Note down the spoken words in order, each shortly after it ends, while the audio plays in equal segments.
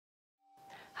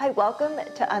Hi, welcome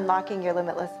to Unlocking Your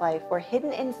Limitless Life, where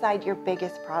hidden inside your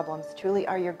biggest problems truly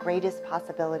are your greatest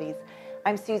possibilities.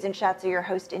 I'm Susan Shatzer, your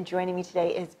host, and joining me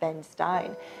today is Ben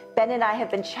Stein. Ben and I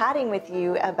have been chatting with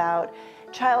you about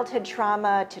childhood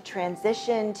trauma to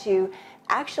transition to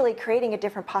actually creating a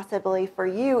different possibility for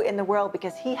you in the world,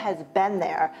 because he has been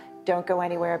there. Don't go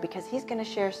anywhere, because he's going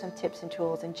to share some tips and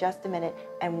tools in just a minute,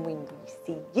 and we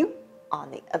see you on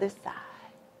the other side.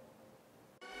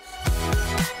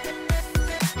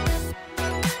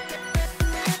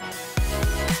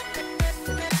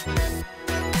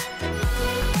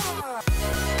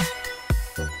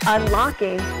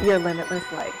 Unlocking your limitless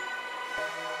life.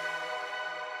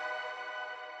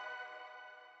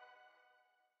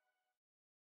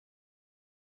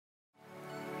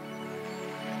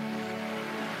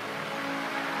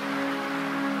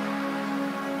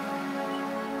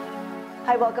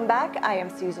 Hi, welcome back. I am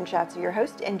Susan Shatzer, your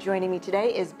host, and joining me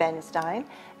today is Ben Stein.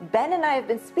 Ben and I have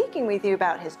been speaking with you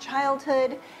about his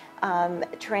childhood,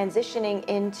 transitioning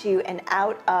into and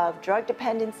out of drug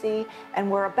dependency, and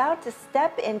we're about to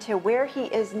step into where he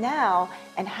is now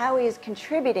and how he is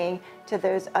contributing to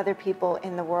those other people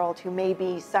in the world who may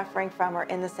be suffering from or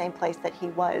in the same place that he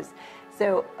was.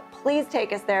 So please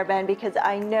take us there, Ben, because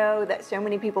I know that so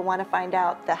many people want to find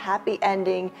out the happy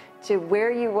ending to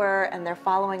where you were, and they're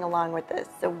following along with this.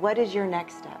 So what is your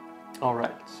next step? All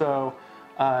right. So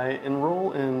I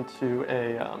enroll into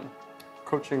a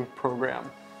coaching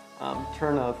program.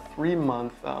 Turn a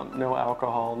 3-month no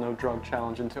alcohol, no drug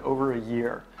challenge into over a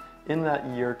year. In that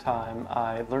year time,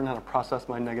 I learned how to process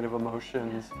my negative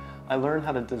emotions. I learned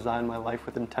how to design my life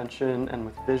with intention and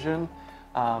with vision.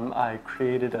 I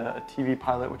created a TV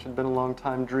pilot, which had been a long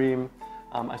time dream.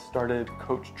 I started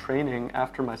coach training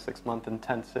after my 6-month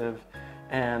intensive,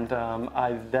 and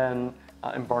I then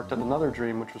embarked on another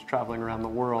dream, which was traveling around the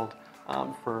world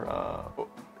for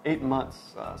 8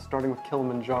 months, starting with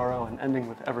Kilimanjaro and ending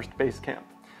with Everest Base Camp.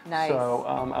 Nice. So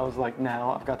I was like,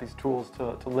 now I've got these tools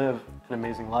to live an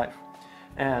amazing life.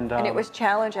 And it was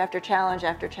challenge after challenge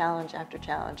after challenge after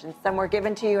challenge, and some were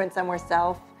given to you and some were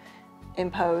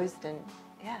self-imposed, and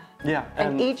yeah.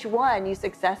 And each one you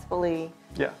successfully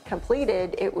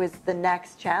completed. It was the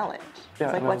next challenge. Yeah,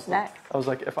 it's like, what's next? I was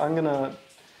like, if I'm gonna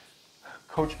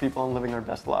coach people on living their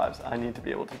best lives, I need to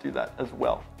be able to do that as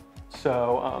well.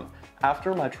 So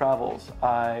after my travels,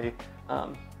 I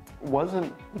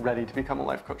wasn't ready to become a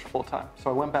life coach full-time. So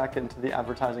I went back into the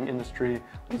advertising industry,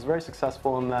 was very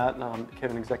successful in that, became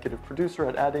an executive producer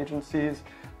at ad agencies,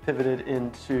 pivoted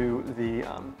into the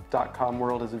 .com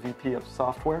world as a VP of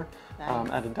software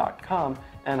at a .com,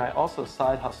 and I also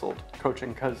side hustled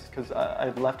coaching because I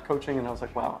had left coaching and I was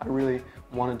like, wow, I really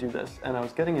want to do this. And I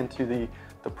was getting into the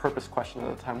purpose question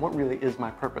at the time. What really is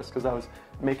my purpose? Because I was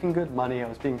making good money, I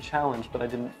was being challenged, but I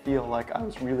didn't feel like I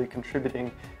was really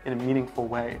contributing in a meaningful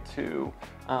way to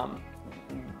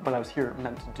what I was here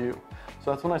meant to do.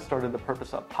 So that's when I started the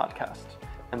Purpose Up podcast.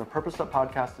 And the Purpose Up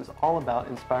podcast is all about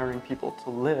inspiring people to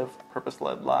live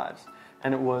purpose-led lives.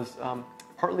 And it was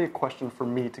partly a question for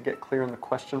me to get clear in the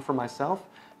question for myself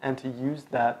and to use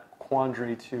that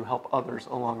quandary to help others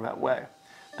along that way.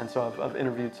 And so I've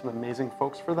interviewed some amazing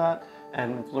folks for that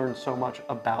and learned so much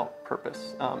about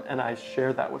purpose. And I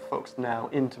share that with folks now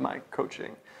into my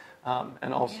coaching.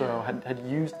 And also had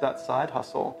used that side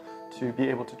hustle to be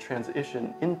able to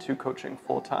transition into coaching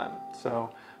full-time.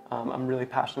 So I'm really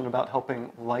passionate about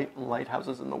helping light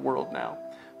lighthouses in the world now.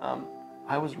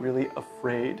 I was really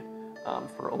afraid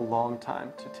for a long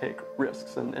time to take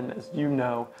risks. And as you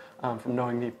know from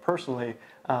knowing me personally,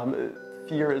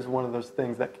 fear is one of those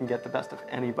things that can get the best of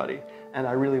anybody. And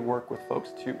I really work with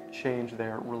folks to change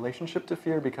their relationship to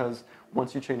fear, because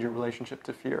once you change your relationship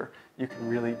to fear, you can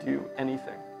really do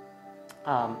anything.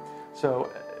 So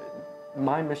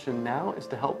my mission now is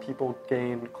to help people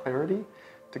gain clarity,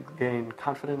 to gain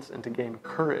confidence, and to gain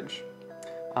courage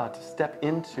to step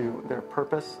into their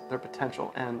purpose, their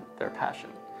potential, and their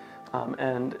passion.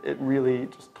 And it really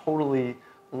just totally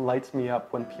lights me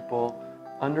up when people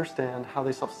understand how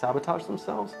they self-sabotage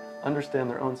themselves, understand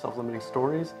their own self-limiting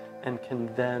stories, and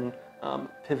can then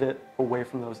pivot away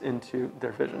from those into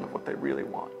their vision of what they really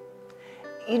want.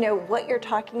 You know, what you're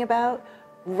talking about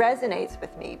resonates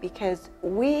with me, because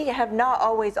we have not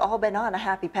always all been on a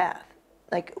happy path.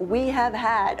 Like, we have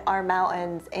had our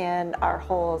mountains and our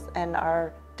holes and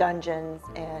our dungeons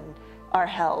and our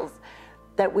hells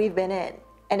that we've been in.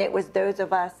 And it was those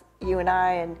of us, you and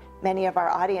I and many of our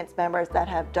audience members, that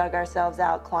have dug ourselves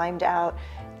out, climbed out,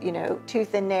 you know,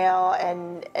 tooth and nail,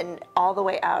 and all the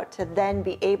way out to then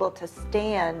be able to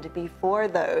stand before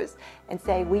those and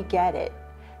say, we get it,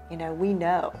 you know, we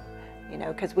know, you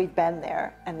know, because we've been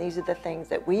there, and these are the things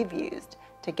that we've used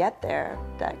to get there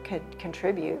that could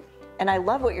contribute. And I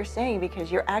love what you're saying,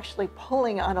 because you're actually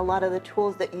pulling on a lot of the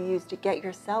tools that you use to get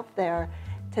yourself there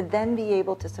to then be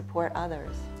able to support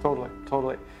others. Totally,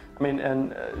 totally. I mean,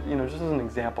 and just as an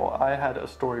example, I had a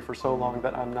story for so long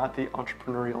that I'm not the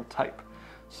entrepreneurial type.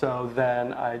 So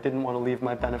then I didn't want to leave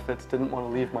my benefits, didn't want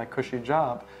to leave my cushy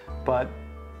job. But,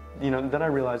 then I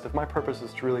realized if my purpose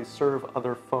is to really serve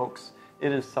other folks,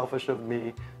 it is selfish of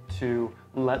me to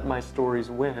let my stories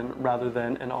win rather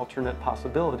than an alternate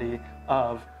possibility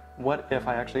of what if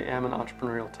I actually am an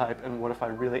entrepreneurial type, and what if I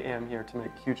really am here to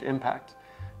make a huge impact.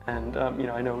 And,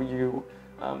 I know you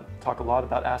talk a lot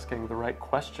about asking the right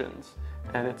questions,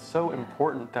 and it's so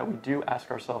important that we do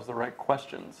ask ourselves the right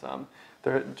questions.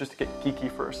 Just to get geeky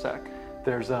for a sec,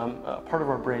 there's a part of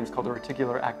our brains called the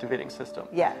reticular activating system.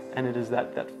 Yes. And it is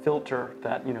that filter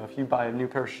that, if you buy a new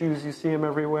pair of shoes, you see them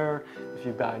everywhere. If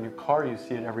you buy a new car, you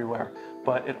see it everywhere.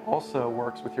 But it also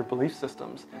works with your belief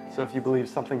systems. So if you believe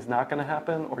something's not going to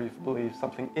happen, or if you believe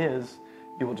something is,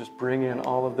 you will just bring in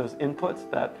all of those inputs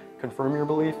that confirm your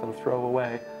belief and throw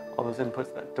away all those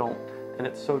inputs that don't. And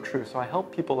it's so true. So I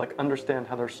help people understand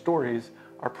how their stories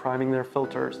are priming their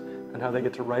filters, and how they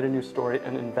get to write a new story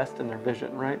and invest in their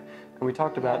vision, right? And we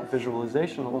talked about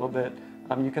visualization a little bit.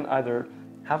 You can either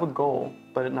have a goal,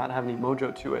 but it not have any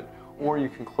mojo to it, or you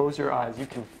can close your eyes, you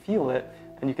can feel it,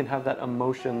 and you can have that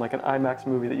emotion, like an IMAX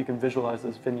movie, that you can visualize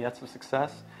those vignettes of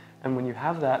success. And when you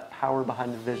have that power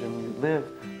behind the vision, you live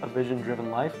a vision-driven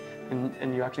life,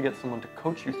 and you actually get someone to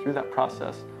coach you through that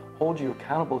process, hold you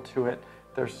accountable to it.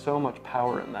 There's so much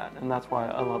power in that, and that's why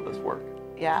I love this work.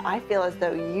 Yeah, I feel as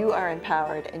though you are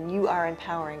empowered, and you are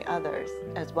empowering others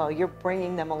as well. You're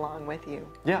bringing them along with you.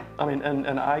 Yeah, I mean,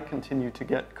 and I continue to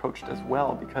get coached as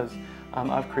well, because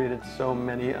I've created so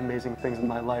many amazing things in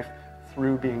my life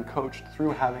through being coached,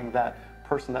 through having that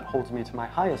person that holds me to my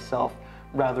highest self,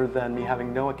 rather than me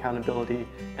having no accountability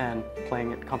and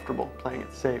playing it comfortable, playing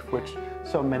it safe, which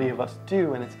so many of us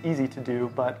do, and it's easy to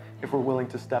do, but if we're willing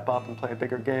to step up and play a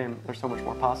bigger game, there's so much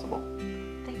more possible.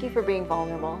 Thank you for being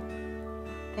vulnerable.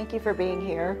 Thank you for being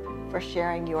here, for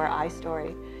sharing your I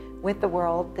story with the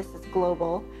world. This is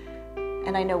global,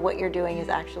 and I know what you're doing is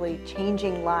actually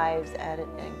changing lives at a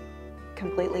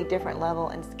completely different level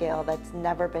and scale that's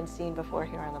never been seen before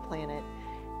here on the planet.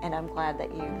 And I'm glad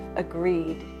that you've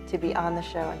agreed to be on the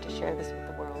show and to share this with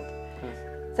the world.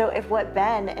 So if what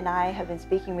Ben and I have been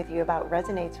speaking with you about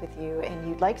resonates with you, and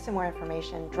you'd like some more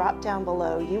information, drop down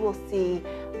below. You will see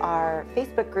our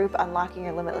Facebook group, Unlocking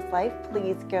Your Limitless Life.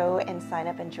 Please go and sign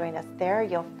up and join us there.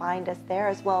 You'll find us there,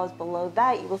 as well as below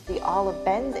that you will see all of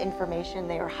Ben's information.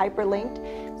 They are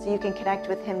hyperlinked, so you can connect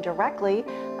with him directly.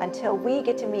 Until we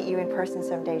get to meet you in person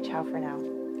someday, ciao for now.